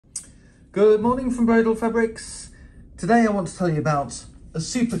Good morning from Bridal Fabrics. Today I want to tell you about a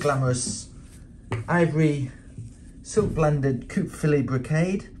super glamorous ivory silk blended coupe filet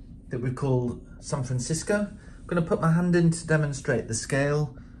brocade that we call San Francisco. I'm going to put my hand in to demonstrate the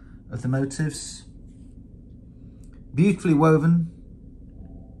scale of the motifs. Beautifully woven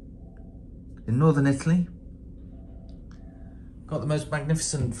in northern Italy. Got the most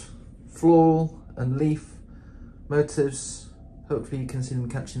magnificent floral and leaf motifs. Hopefully you can see them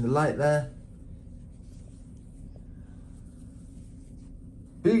catching the light there.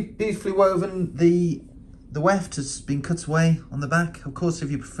 Beautifully woven. The weft has been cut away on the back. Of course,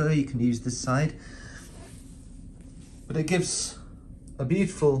 if you prefer, you can use this side. But it gives a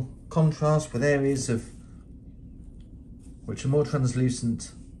beautiful contrast with areas of which are more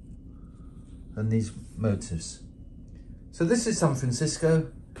translucent than these motifs. So this is San Francisco.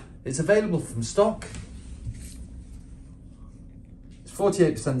 It's available from stock.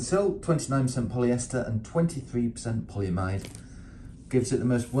 48% silk, 29% polyester and 23% polyamide. Gives it the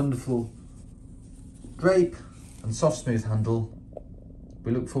most wonderful drape and soft smooth handle.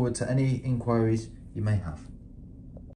 We look forward to any inquiries you may have.